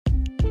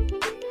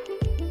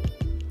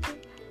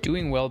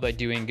Doing well by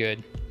doing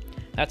good.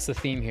 That's the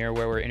theme here,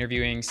 where we're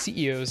interviewing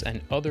CEOs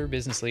and other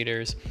business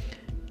leaders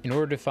in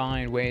order to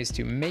find ways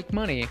to make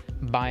money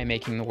by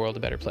making the world a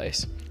better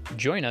place.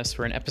 Join us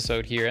for an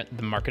episode here at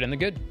The Market and the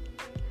Good.